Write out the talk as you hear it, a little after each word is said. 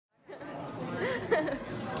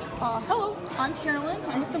Hello, I'm Carolyn.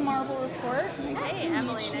 I'm with the Marvel Report. Nice to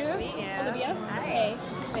Emily, meet you. Nice to meet you. Olivia. Hi. Hey,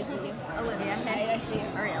 nice to meet you. Olivia. Hi, nice to meet you.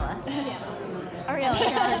 Ariela. Ariela,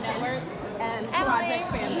 network and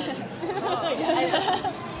project family.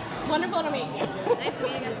 Wonderful to meet you. Nice to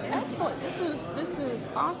meet you guys too. Excellent. This is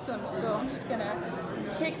awesome. So I'm just gonna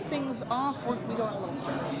kick things off. We go in a little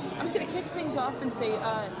circle. I'm just gonna kick things off and say,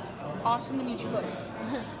 awesome to meet you both.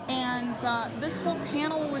 And this whole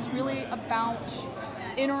panel was really about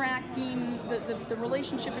interacting, the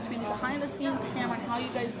relationship between the behind-the-scenes camera and how you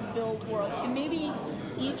guys build worlds. Can maybe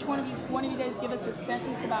each one of you guys give us a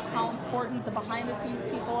sentence about how important the behind-the-scenes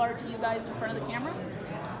people are to you guys in front of the camera?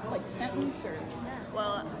 Like a sentence or...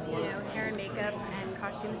 Well, hair and makeup and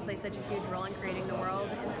costumes play such a huge role in creating the world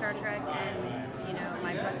in Star Trek, and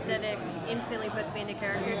my prosthetic instantly puts me into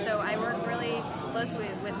character. So I work really closely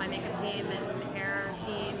with my makeup team and hair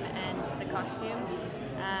team and the costumes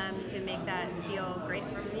to make that feel great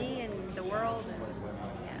for me and the world.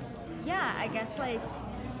 Yeah, I guess like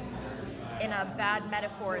in a bad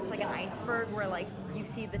metaphor, it's like an iceberg where like you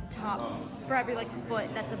see the top, for every like foot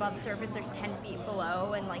that's above the surface, there's 10 feet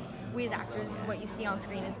below, and like we as actors, what you see on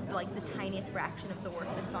screen is like the tiniest fraction of the work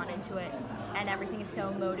that's gone into it, and everything is so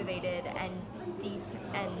motivated and deep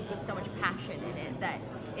and with so much passion in it that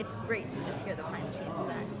it's great to just hear the behind the scenes of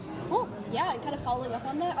that. Cool. Yeah, and kind of following up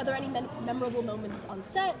on that, are there any memorable moments on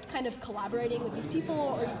set, kind of collaborating with these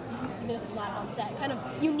people, or even if it's not on set, kind of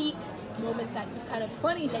unique moments that you kind of...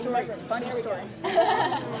 Funny stories.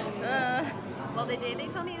 Well, the day they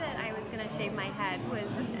told me that I was going to shave my head was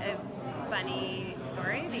a funny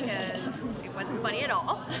story because it wasn't funny at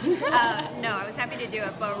all. No, I was happy to do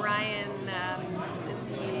it, but Ryan, the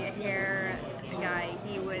hair guy,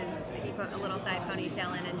 he put a little side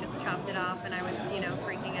ponytail in and just chopped it off, and I was,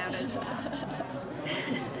 freaking out as...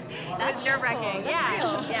 That was nerve-wracking.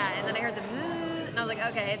 Yeah, and then I heard the bzzz, and I was like,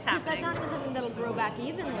 okay, it's happening. That's not even something that'll grow back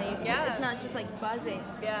evenly. Yeah. It's not just like buzzing.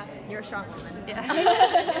 Yeah. You're a strong woman. Yeah.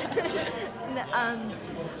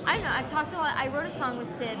 I don't know, I've talked a lot. I wrote a song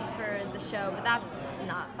with Sid for the show, but that's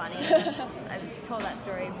not funny. I've told that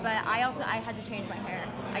story. But I had to change my hair.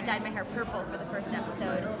 I dyed my hair purple for the first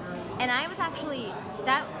episode. And I was actually,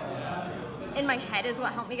 that in my head is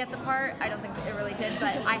what helped me get the part. I don't think it really did,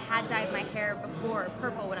 but I had dyed my hair before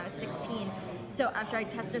purple when I was 16. So after I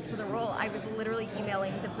tested for the role, I was literally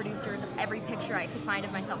emailing the producers of every picture I could find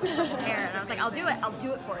of myself with purple hair, and I was like, I'll do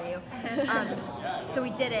it for you. So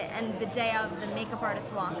we did it, and the day of, the makeup artist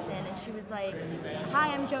walks in, and she was like,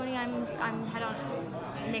 hi, I'm Joni, I'm head on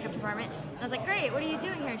makeup department. And I was like, great, what are you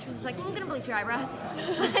doing here? And she was just like, I'm gonna bleach your eyebrows.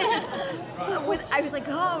 I was like,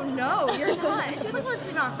 oh no, you're not. And she was like, we'll just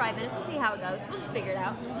leave it on for 5 minutes, we'll see how it goes, we'll just figure it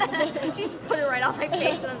out. She just put it right on my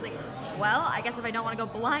face, and I was like, well, I guess if I don't want to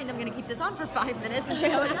go blind, I'm going to keep this on for 5 minutes and see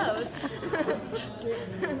how it goes.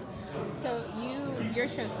 So your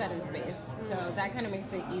show's set in space, so that kind of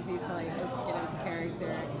makes it easy to like just get into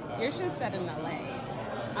character. Your show's set in LA.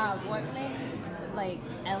 What makes like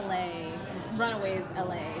LA, Runaways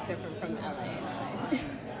LA, different from LA?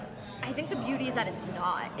 I think the beauty is that it's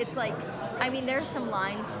not. It's like, I mean, there's some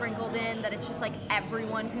lines sprinkled in that it's just like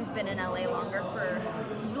everyone who's been in LA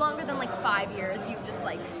longer than like 5 years, you've just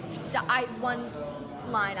like, one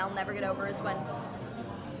line I'll never get over is when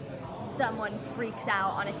someone freaks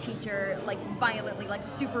out on a teacher, like violently, like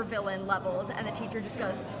super villain levels, and the teacher just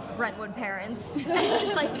goes, Brentwood parents. And it's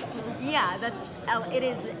just like, yeah, it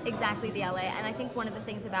is exactly the LA. And I think one of the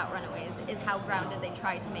things about Runaways is how grounded they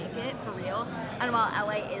try to make it for real. And while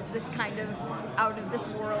LA is this kind of out of this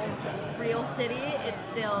world real city, it's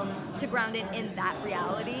still, to ground it in that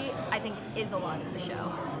reality, I think is a lot of the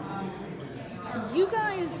show. You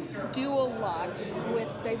guys do a lot with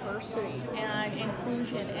diversity and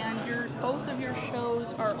inclusion, and both of your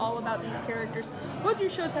shows are all about these characters. Both your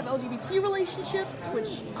shows have LGBT relationships,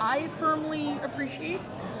 which I firmly appreciate,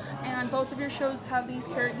 and both of your shows have these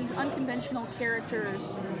unconventional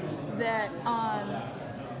characters that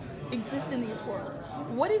exist in these worlds.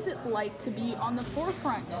 What is it like to be on the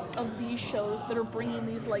forefront of these shows that are bringing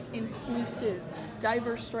these like inclusive,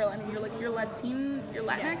 diverse storyline? I mean, you're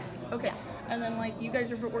Latinx? Okay. Yeah. And then like you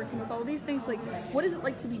guys are working with all these things. Like, what is it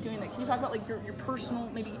like to be doing that? Can you talk about like your personal,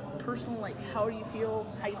 like how you feel,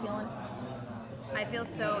 how you feeling? I feel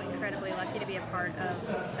so incredibly lucky to be a part of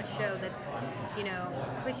a show that's,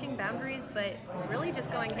 pushing boundaries, but really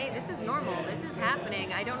just going, hey, this is normal, this is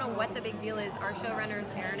happening. I don't know what the big deal is. Our showrunners,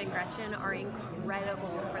 Aaron and Gretchen, are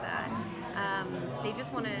incredible for that. They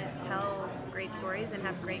just want to tell great stories and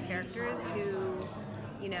have great characters who,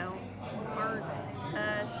 aren't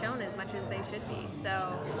shown as much as they should be.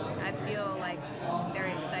 So I feel like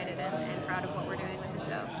very excited and proud of what we're doing with the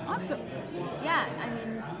show. So, Yeah, I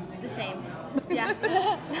mean, the same. Yeah.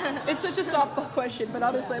 it's such a softball question, but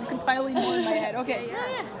honestly, I'm compiling more in my head. Okay.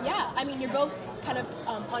 Yeah, I mean, you're both kind of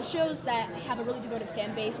on shows that have a really devoted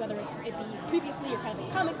fan base, whether it be previously or kind of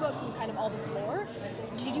like comic books and kind of all this lore.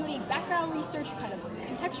 Did you do any background research or kind of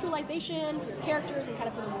contextualization for your characters and kind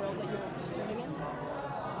of for the worlds that you're living in?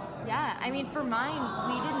 Yeah, I mean, for mine,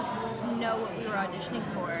 we didn't know what we were auditioning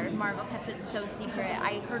for. Marvel kept it so secret.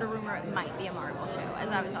 I heard a rumor it might be a Marvel show as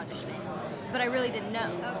I was auditioning, but I really didn't know,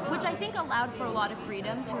 which I think allowed for a lot of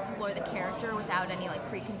freedom to explore the character without any like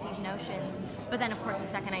preconceived notions. But then, of course, the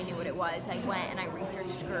second I knew what it was, I went and I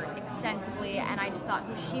researched Gert extensively, and I just thought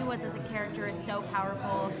who she was as a character is so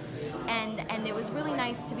powerful, and it was really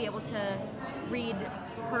nice to be able to read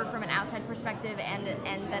her from an outside perspective and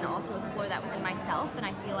then also explore that within myself. And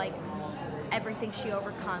I feel like everything she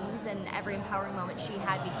overcomes and every empowering moment she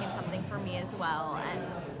had became something for me as well,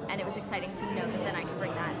 and it was exciting to know that then I could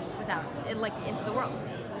bring that without it, like, into the world.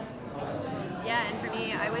 Yeah, and for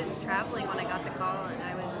me, I was traveling when I got the call, and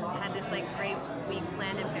had this like great week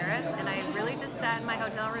planned in Paris, and I really just sat in my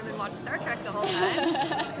hotel room and watched Star Trek the whole time.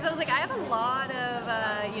 Because I was like, I have a lot of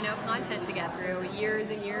content to get through, years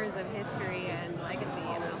and years of history and legacy.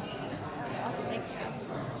 Awesome, thanks.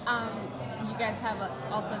 You guys have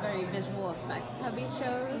also very visual effects heavy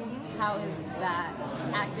shows. How is that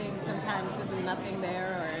acting sometimes with nothing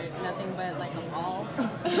there or nothing but like a ball?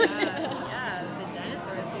 Yeah, the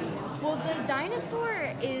dinosaur scene. Well, the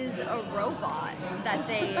dinosaur is a robot that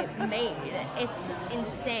they made. It's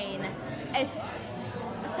insane.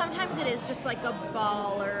 Sometimes it is just like a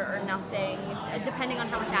ball or nothing, depending on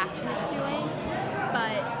how much action it's doing.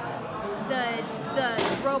 But the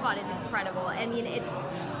robot is incredible. I mean,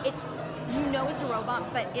 you know it's a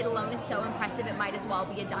robot, but it alone is so impressive. It might as well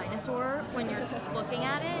be a dinosaur when you're looking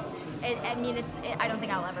at it. I don't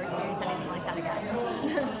think I'll ever experience anything like that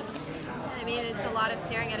again. I mean, it's a lot of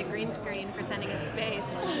staring at a green screen, pretending it's space.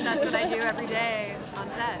 That's what I do every day on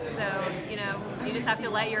set. So, you just have to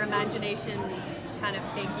let your imagination kind of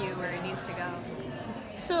take you where it needs to go.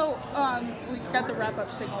 So, we got the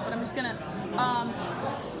wrap-up signal, but I'm just gonna,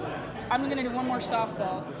 I'm gonna do one more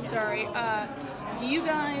softball. Sorry. Do you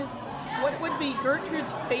guys, what would be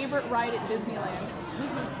Gertrude's favorite ride at Disneyland?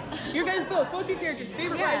 You guys both your characters'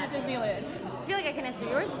 favorite ride at Disneyland. I feel like I can answer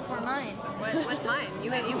yours before mine. What's mine?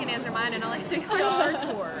 You can answer mine, and I'll answer yours. Star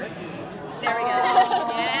Tours. There we go.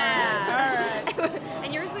 Yeah. All right.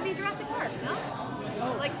 And yours would be Jurassic Park, no?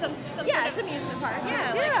 Like some Yeah, it's amusement park.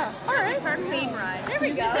 Yeah. Yeah. All Jurassic right. Park theme ride. There we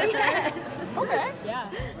go. Yes. Okay.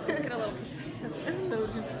 Yeah. Get a little perspective. So,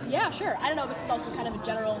 Yeah, sure. I don't know, this is also kind of a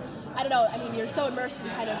general, I don't know, I mean, you're so immersed in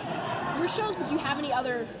kind of your shows, but do you have any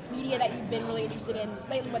other media that you've been really interested in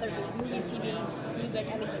lately, whether it be movies, TV, music,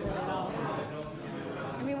 anything really at all?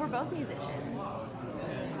 I mean, we're both musicians.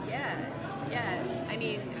 Yeah. I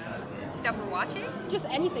mean, stuff we're watching? Just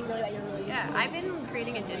anything really that you're really I've been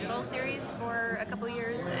creating a digital series for a couple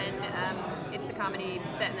years, and it's a comedy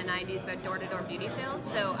set in the 90s about door-to-door beauty sales.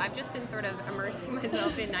 So I've just been sort of immersing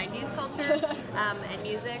myself in 90s culture and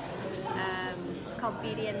music. It's called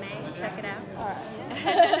Beatty and May. Check it out. All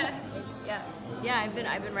right. Yeah, I've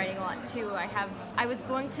been writing a lot too. I was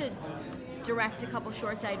going to direct a couple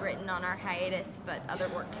shorts I'd written on our hiatus, but other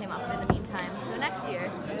work came up in the meantime. So next year,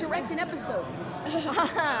 direct an episode.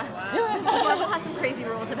 Marvel has some crazy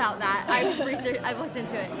rules about that. I've looked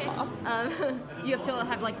into it. You have to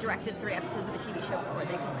have like directed 3 episodes of a TV show before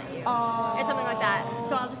they can let you. It's something like that.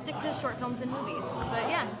 So I'll just stick to short films and movies. But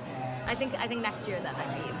yeah, I think next year that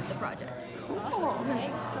might be the project. Awesome.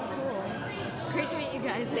 Thanks, so cool. Great to meet you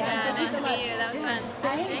guys. Thank Nice you so to much. meet you. That was fun.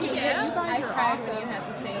 Thank you. Yeah, You guys I are cried awesome. when you had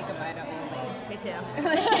to say goodbye to old ladies. Me too.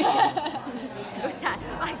 It was sad.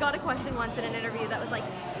 I got a question once in an interview that was like,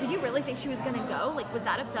 did you really think she was going to go? Like, was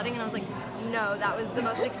that upsetting? And I was like, no, that was the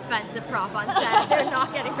most expensive prop on set. They're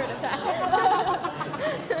not getting rid of that.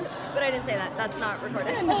 But I didn't say that. That's not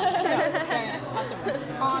recorded.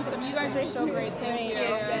 Awesome. You guys are so great. Thank you.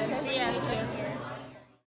 Thanks, guys. See ya.